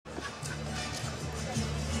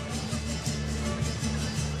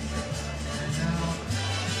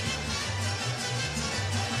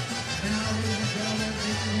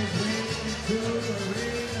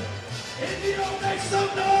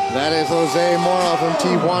That is Jose Mora from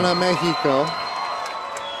Tijuana, Mexico.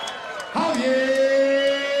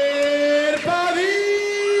 Javier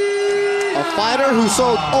PADILLA. A fighter who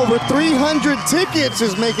sold over 300 tickets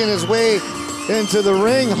is making his way into the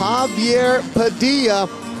ring. Javier Padilla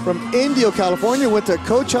from Indio, California, went to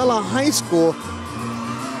Coachella High School.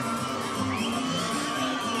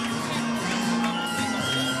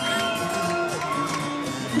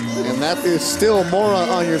 And that is still Mora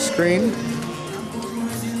on your screen.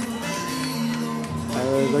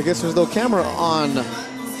 I guess there's no camera on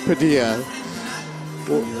Padilla.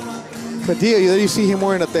 Well, Padilla, you see him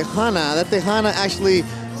wearing a tejana. That tejana actually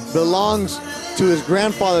belongs to his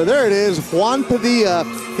grandfather. There it is, Juan Padilla.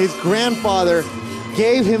 His grandfather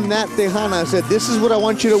gave him that tejana. Said, this is what I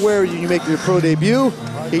want you to wear when you make your pro debut.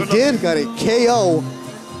 He did, got a KO,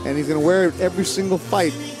 and he's gonna wear it every single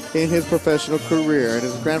fight in his professional career. And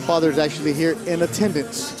his grandfather is actually here in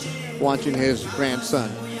attendance watching his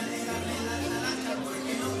grandson.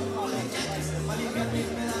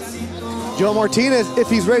 Joe Martinez, if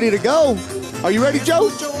he's ready to go. Are you ready, Joe?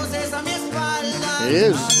 He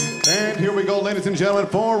is. And here we go, ladies and gentlemen.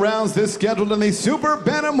 4 rounds this scheduled in the super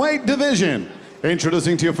bantamweight division.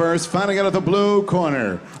 Introducing to you first, fighting out of the blue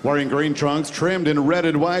corner. Wearing green trunks, trimmed in red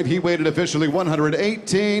and white. He weighed officially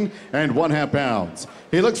 118.5 pounds.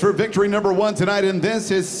 He looks for victory number 1 tonight in this,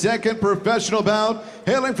 his second professional bout.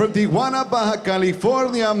 Hailing from Tijuana, Baja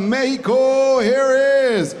California, Mexico, here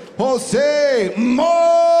is Jose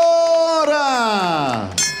Mora.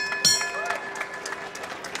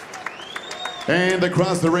 And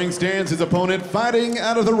across the ring stands his opponent, fighting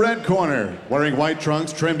out of the red corner. Wearing white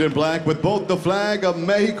trunks trimmed in black with both the flag of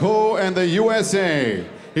Mexico and the USA.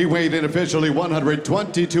 He weighed in officially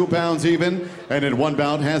 122 pounds even, and in one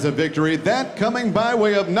bout has a victory. That coming by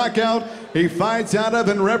way of knockout. He fights out of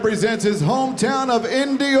and represents his hometown of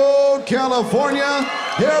Indio, California.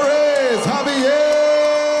 Here is Javier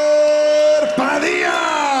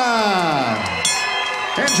Padilla.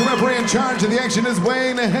 And your referee in charge of the action is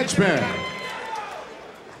Wayne Hedgeman.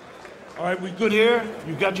 All right, we good here.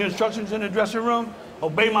 You got your instructions in the dressing room.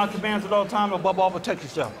 Obey my commands at all times. Above all, protect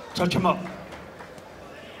yourself. Touch him up.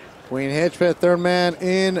 Wayne Hedgeman, third man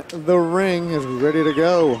in the ring, is ready to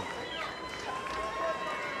go.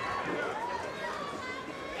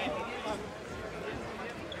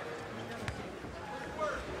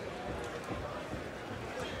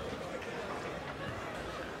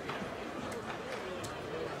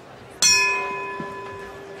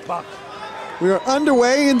 Box. We are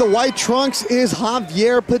underway. In the white trunks is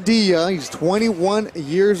Javier Padilla. He's 21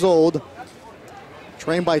 years old.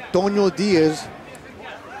 Trained by Toño Diaz.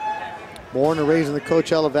 Born and raised in the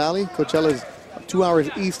Coachella Valley. Coachella is 2 hours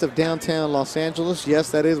east of downtown Los Angeles.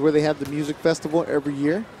 Yes, that is where they have the music festival every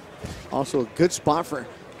year. Also a good spot for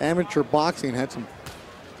amateur boxing. Had some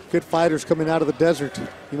good fighters coming out of the desert.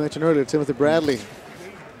 You mentioned earlier, Timothy Bradley.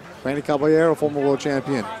 Randy Caballero, former world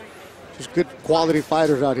champion. Just good quality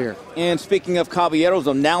fighters out here. And speaking of Caballeros,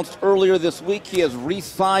 announced earlier this week, he has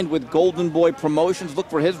re-signed with Golden Boy Promotions. Look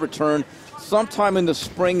for his return sometime in the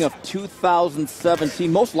spring of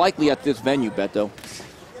 2017, most likely at this venue, Beto.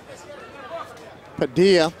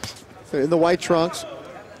 Padilla in the white trunks.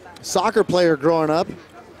 Soccer player growing up. At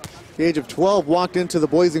the age of 12, walked into the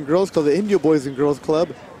Boys and Girls Club, the Indio Boys and Girls Club.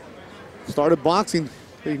 Started boxing.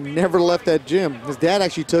 He never left that gym. His dad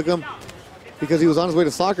actually took him because he was on his way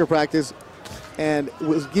to soccer practice and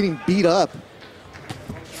was getting beat up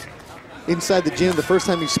inside the gym the first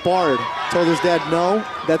time he sparred. Told his dad, no,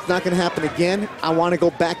 that's not gonna happen again. I wanna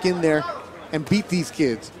go back in there and beat these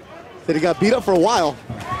kids. Said he got beat up for a while,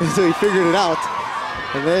 so he figured it out.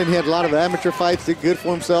 And then he had a lot of amateur fights, did good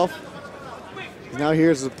for himself. Now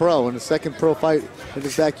here's a pro in the second pro fight in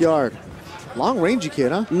his backyard. Long rangey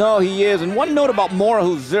kid, huh? No, he is. And one note about Mora,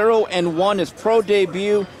 who's 0-1, his pro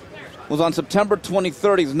debut was on September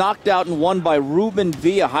 23rd. He's knocked out and won by Ruben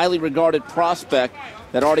Villa, highly regarded prospect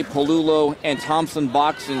that Artie Polulo and Thompson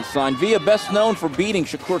Boxing signed. Villa best known for beating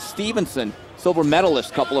Shakur Stevenson, silver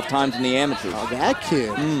medalist a couple of times in the amateurs. Oh, that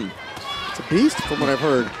kid. It's a beast from what I've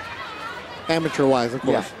heard. Amateur-wise, of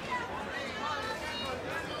course.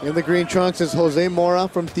 Yeah. In the green trunks is Jose Mora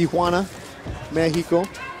from Tijuana, Mexico.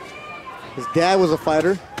 His dad was a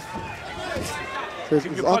fighter. His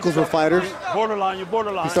uncles were fighters. Borderline, you're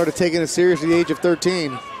borderline. He started taking it serious at the age of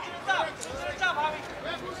 13.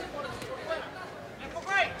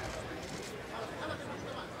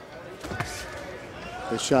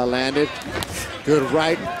 The shot landed. Good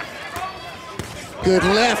right. Good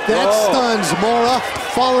left. That stuns Mora.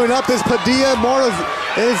 Following up is Padilla. Mora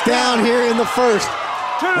is down here in the first.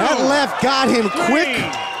 That left got him quick.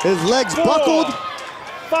 His legs buckled.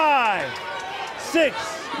 5, 6,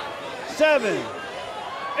 7,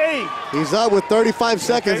 8. He's up with 35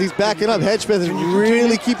 seconds. He's backing up. Hedgepeth is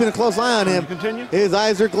really keeping a close eye on him. Continue. His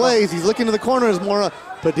eyes are glazed. He's looking to the corner as MORA.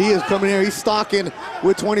 Padilla's coming here. He's stalking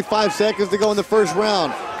with 25 seconds to go in the first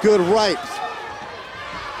round. Good right.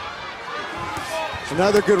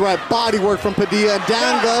 Another good right. Body work from Padilla. And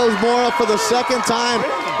down goes MORA for the second time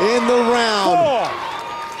in the round.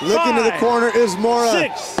 4, Looking to the 5, corner is MORA.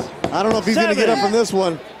 6. I don't know if he's going to get up from this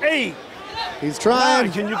one. 8. He's trying.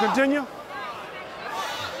 9. Can you continue?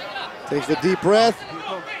 Takes a deep breath.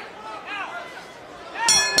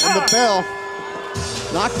 And the bell.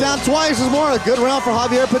 Knocked down twice is MORA. Good round for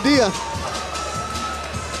Javier Padilla.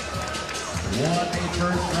 What a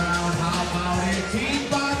first round. How about it, Team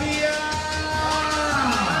Padilla?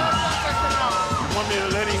 You want me to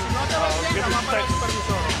let him get his text?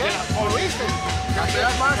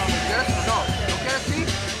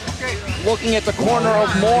 Looking at the corner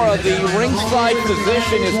of MORA, the ringside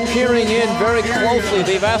physician is peering in very closely.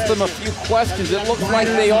 They've asked him a few questions. It looks like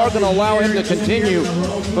they are going to allow him to continue.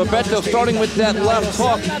 But Beto, starting with that left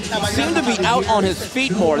hook, seemed to be out on his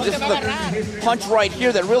feet more. This is the punch right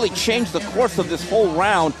here that really changed the course of this whole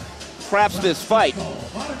round, perhaps this fight.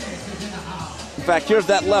 In fact, here's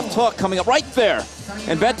that left hook coming up right there.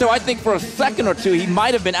 And Beto, I think for a second or two, he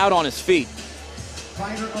might have been out on his feet.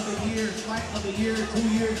 Fighter of the year, fight of the year, 2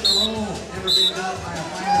 years in a row. Never been done by a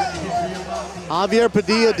fighter in the history of boxing. Javier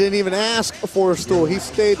Padilla didn't even ask for a stool. He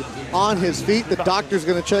stayed on his feet. The doctor's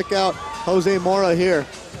going to check out Jose MORA here.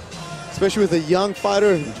 Especially with a young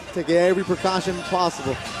fighter, take every precaution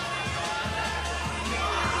possible.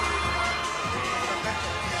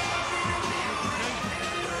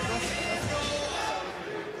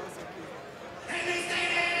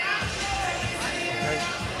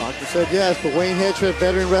 Doctor said yes, but Wayne Hedgepeth,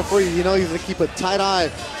 veteran referee, you know he's going to keep a tight eye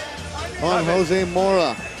on Jose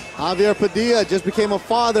MORA. Javier Padilla just became a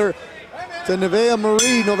father to Nevea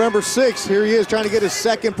Marie November 6th. Here he is trying to get his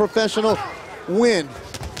second professional win.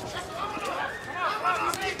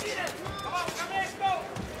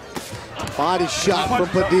 Body shot from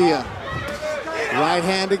Padilla. Right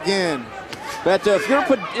hand again. But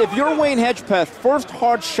if you're Wayne Hedgepeth, first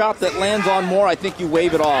hard shot that lands on MORA, I think you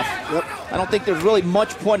wave it off. Yep. I don't think there's really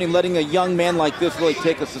much point in letting a young man like this really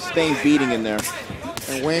take a sustained beating in there.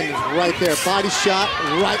 And Wayne is right there. Body shot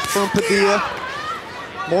right from Padilla.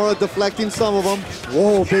 MORA deflecting some of them.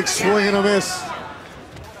 Whoa, big swing and a miss.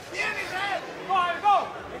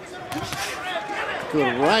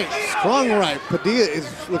 Good right, strong right. Padilla is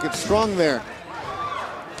looking strong there.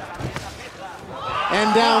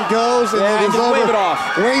 And down goes, and it is over. Wave it off.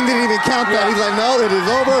 Wayne didn't even count that. He's like, no, it is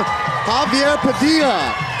over. Javier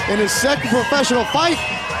Padilla in his second professional fight,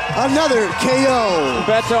 another KO.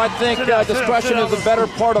 Beto, I think discretion is a better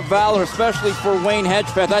part of valor, especially for Wayne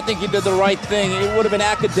Hedgepeth. I think he did the right thing. It would have been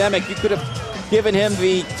academic. You could have given him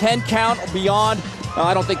the 10 count or beyond.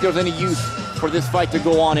 I don't think there's any use for this fight to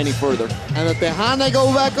go on any further. And the Tejana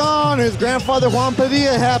go back on. His grandfather Juan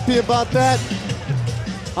Padilla happy about that.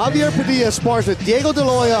 Javier Padilla spars with Diego De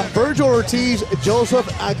Loya, Virgil Ortiz, Joseph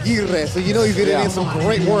Aguirre. So you know he's getting in some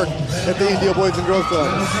great work at the Indio Boys and Girls Club.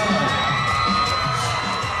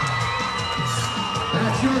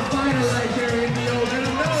 That's your fighter right there, Indio. Let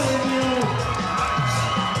him know,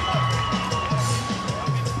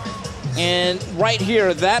 Indio. And right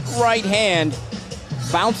here, that right hand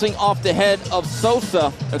bouncing off the head of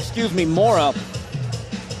MORA.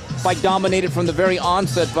 Fight dominated from the very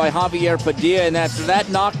onset by Javier Padilla, and after that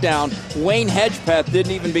knockdown, Wayne Hedgepeth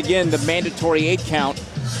didn't even begin the mandatory 8 count,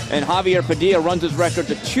 and Javier Padilla runs his record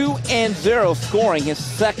to 2-0, scoring his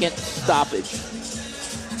second stoppage.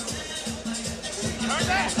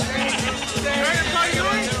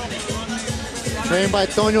 Trained by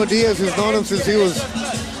Toño Diaz, who's known him since he was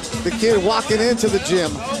the kid walking into the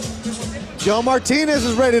gym. Joe Martinez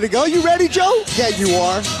is ready to go. You ready, Joe? Yeah, you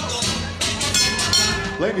are.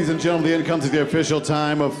 Ladies and gentlemen, the end comes at the official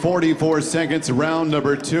time of 44 seconds, round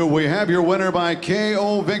number 2. We have your winner by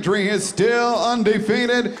KO victory. He is still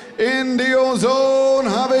undefeated, Indio's own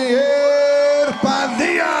Javier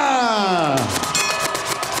Padilla.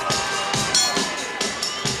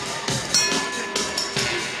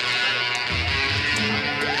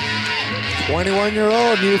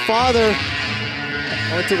 21-year-old new father.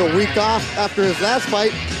 Only took a week off after his last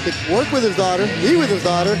fight to work with his daughter, be with his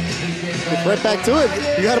daughter. Get right back to it.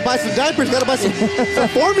 You got to buy some diapers. You got to buy some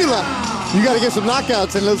formula. You got to get some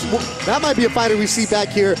knockouts, and that might be a fighter we see back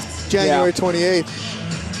here January 28th.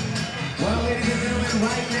 Well, ladies and gentlemen,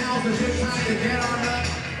 right now is a good time to head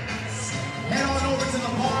on over to the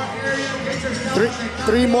bar.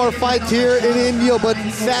 Three more fights here in Indio, but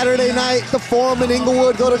Saturday night, the Forum in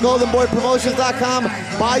Inglewood. Go to goldenboypromotions.com,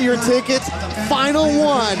 buy your tickets. Final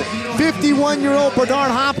one, 51-year-old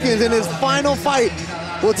Bernard Hopkins in his final fight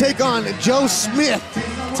will take on Joe Smith.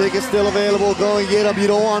 Tickets still available. Go and get them. You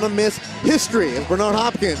don't want to miss history as Bernard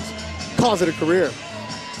Hopkins calls it a career.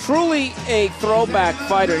 Truly a throwback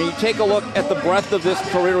fighter. And you take a look at the breadth of this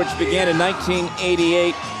career, which began in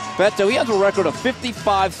 1988. Beto, he has a record of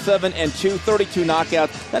 55-7-2, 32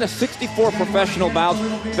 knockouts, then 64 professional bouts.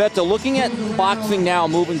 Beto, looking at boxing now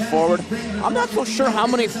moving forward, I'm not so sure how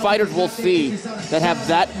many fighters we'll see that have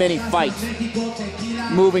that many fights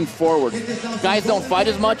moving forward. Guys don't fight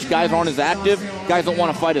as much, guys aren't as active, guys don't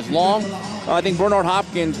want to fight as long. I think Bernard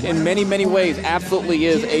Hopkins, in many, many ways, absolutely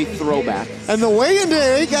is a throwback. And the weigh-in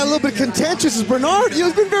today got a little bit contentious. As Bernard,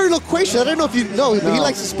 he's been very loquacious. I don't know if you know, but he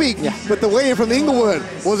likes to speak. Yeah. But the weigh-in from Inglewood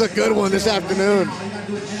was a good one this afternoon.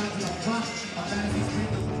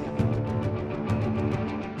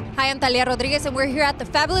 Hi, I'm Talia Rodriguez, and we're here at the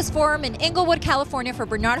Fabulous Forum in Inglewood, California for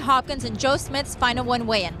Bernard Hopkins and Joe Smith's Final One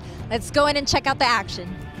weigh-in. Let's go in and check out the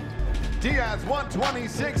action. Diaz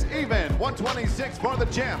 126 even, 126 for the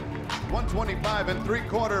champ, 125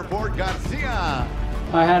 3/4 for Garcia.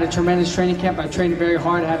 I had a tremendous training camp. I trained very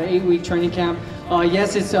hard. I had an 8-week training camp.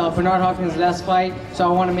 Yes, it's Bernard Hopkins' last fight, so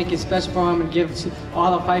I want to make it special for him and give to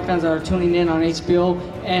all the fight fans that are tuning in on HBO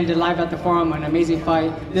and live at the Forum an amazing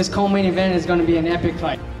fight. This co-main event is going to be an epic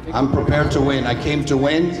fight. I'm prepared to win. I came to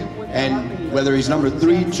win, and whether he's number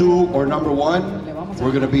 3, 2, or number 1,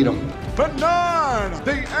 we're going to beat him. Bernard,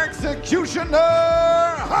 the Executioner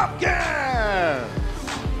Hopkins!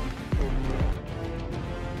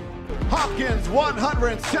 Hopkins,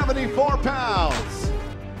 174 pounds.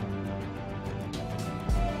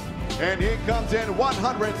 And he comes in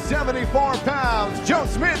 174 pounds, Joe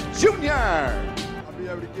Smith Jr. I'll be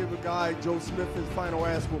able to give a guy, Joe Smith, his final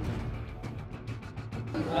ass whooping.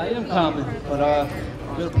 I am common, but I'm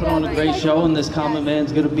going to put on a great show, and this common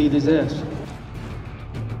man's going to beat his ass.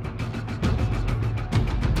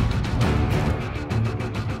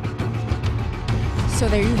 So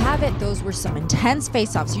there you have it. Those were some intense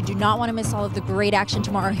face-offs. You do not want to miss all of the great action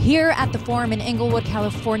tomorrow here at the Forum in Inglewood,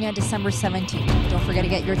 California, December 17th. Don't forget to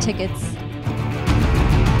get your tickets.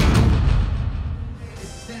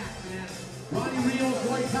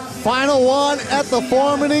 Final one at the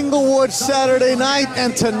Forum in Inglewood Saturday night.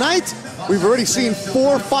 And tonight, we've already seen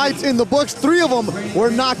 4 fights in the books. 3 of them were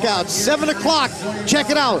knockouts. 7 o'clock. Check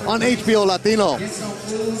it out on HBO Latino.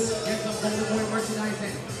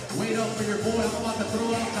 Wait up for your boy. I'm about to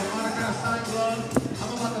throw out the autograph sign glove.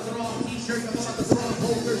 I'm about to throw out t-shirts. I'm about to throw out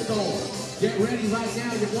posters. So get ready right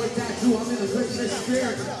now. Your boy Tattoo. I'm in the Christmas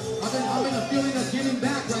spirit. I'm in the feeling of giving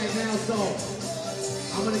back right now. So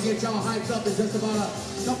I'm gonna get y'all hyped up in just about a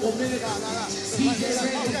couple minutes. DJ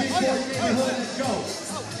Randy, Big Boy Neighborhood. Let's go.